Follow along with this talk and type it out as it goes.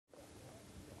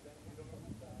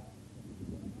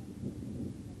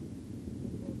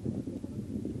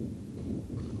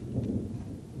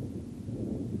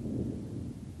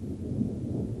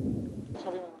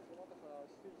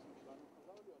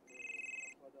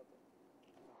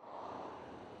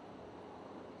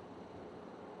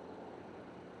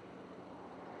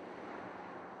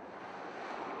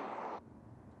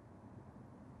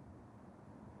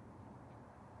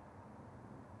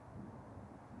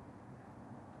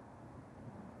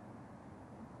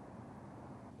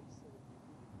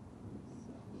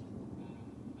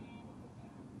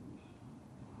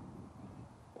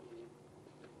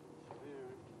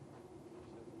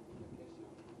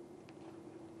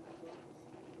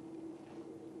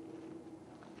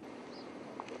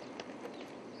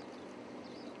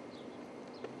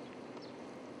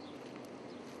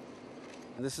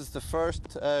This is the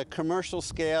first commercial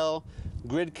scale,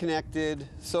 grid-connected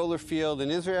solar field in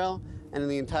Israel and in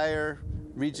the entire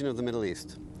region of the Middle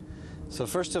East. So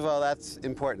first of all, that's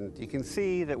important. You can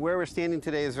see that where we're standing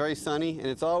today is very sunny, and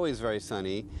it's always very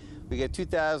sunny. We get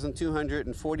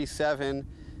 2,247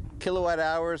 kilowatt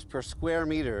hours per square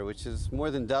meter, which is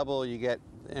more than double you get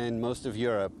in most of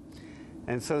Europe.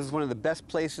 And so this is one of the best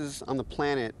places on the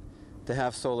planet to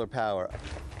have solar power.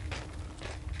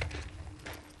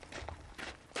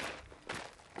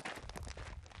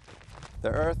 The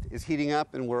Earth is heating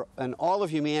up, and all of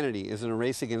humanity is in a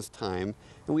race against time,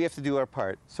 and we have to do our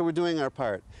part. So we're doing our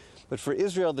part. But for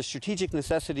Israel, the strategic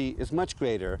necessity is much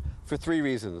greater for three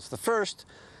reasons. The first,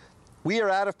 we are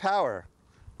out of power.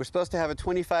 We're supposed to have a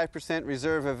 25%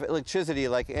 reserve of electricity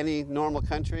like any normal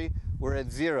country. We're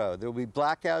at zero. There will be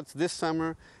blackouts this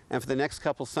summer and for the next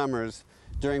couple summers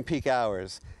during peak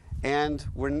hours. And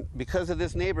because of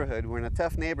this neighborhood, we're in a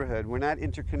tough neighborhood, we're not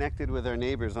interconnected with our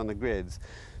neighbors on the grids.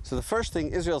 So the first thing,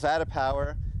 Israel's out of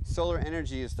power. Solar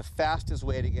energy is the fastest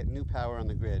way to get new power on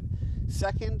the grid.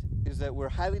 Second is that we're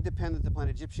highly dependent upon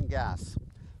Egyptian gas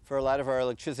for a lot of our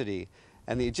electricity.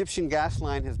 And the Egyptian gas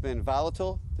line has been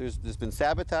volatile. There's been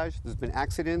sabotage, there's been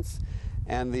accidents,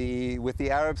 and with the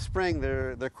Arab Spring,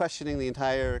 they're questioning the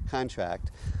entire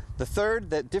contract. The third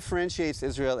that differentiates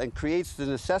Israel and creates the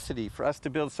necessity for us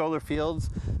to build solar fields,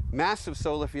 massive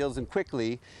solar fields, and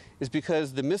quickly, is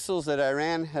because the missiles that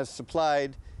Iran has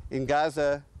supplied in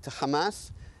Gaza to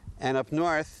Hamas and up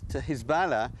north to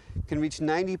Hezbollah can reach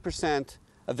 90%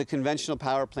 of the conventional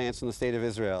power plants in the state of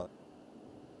Israel.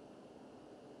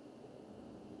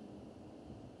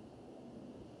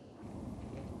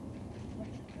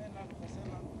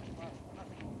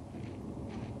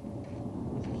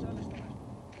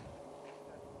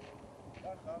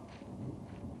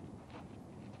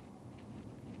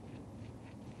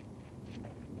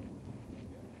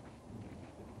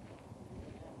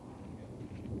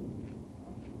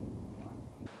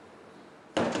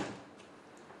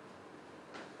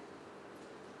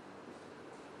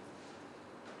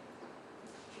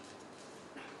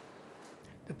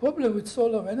 The problem with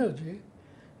solar energy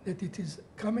that it is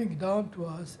coming down to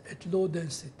us at low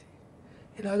density.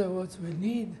 In other words, we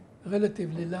need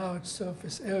relatively large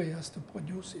surface areas to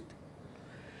produce it.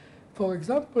 For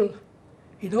example,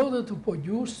 in order to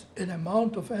produce an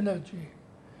amount of energy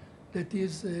that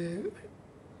is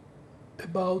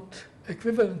about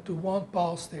equivalent to one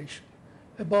power station,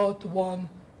 about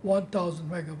 1,000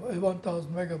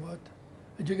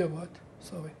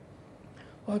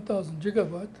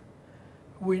 gigawatt,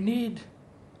 we need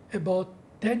about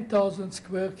 10,000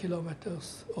 square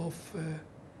kilometers of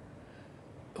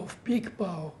peak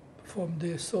power from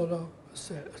the solar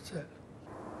cell.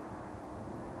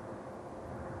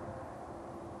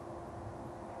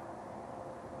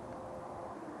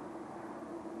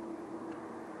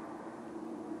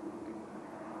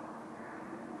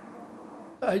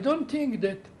 I don't think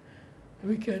that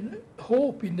we can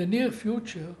hope in the near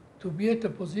future to be at a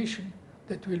position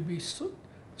that will be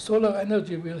solar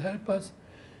energy will help us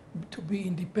to be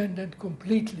independent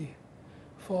completely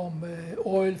from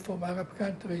oil from Arab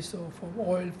countries or from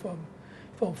oil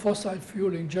from fossil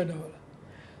fuel in general.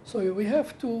 So we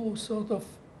have to sort of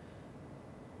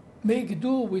make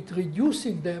do with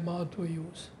reducing the amount we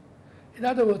use. In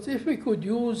other words, if we could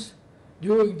use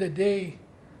during the day,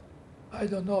 I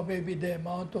don't know, maybe the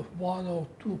amount of 1 or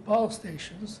 2 power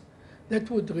stations, that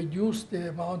would reduce the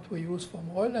amount we use from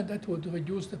oil, and that would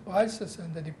reduce the prices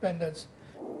and the dependence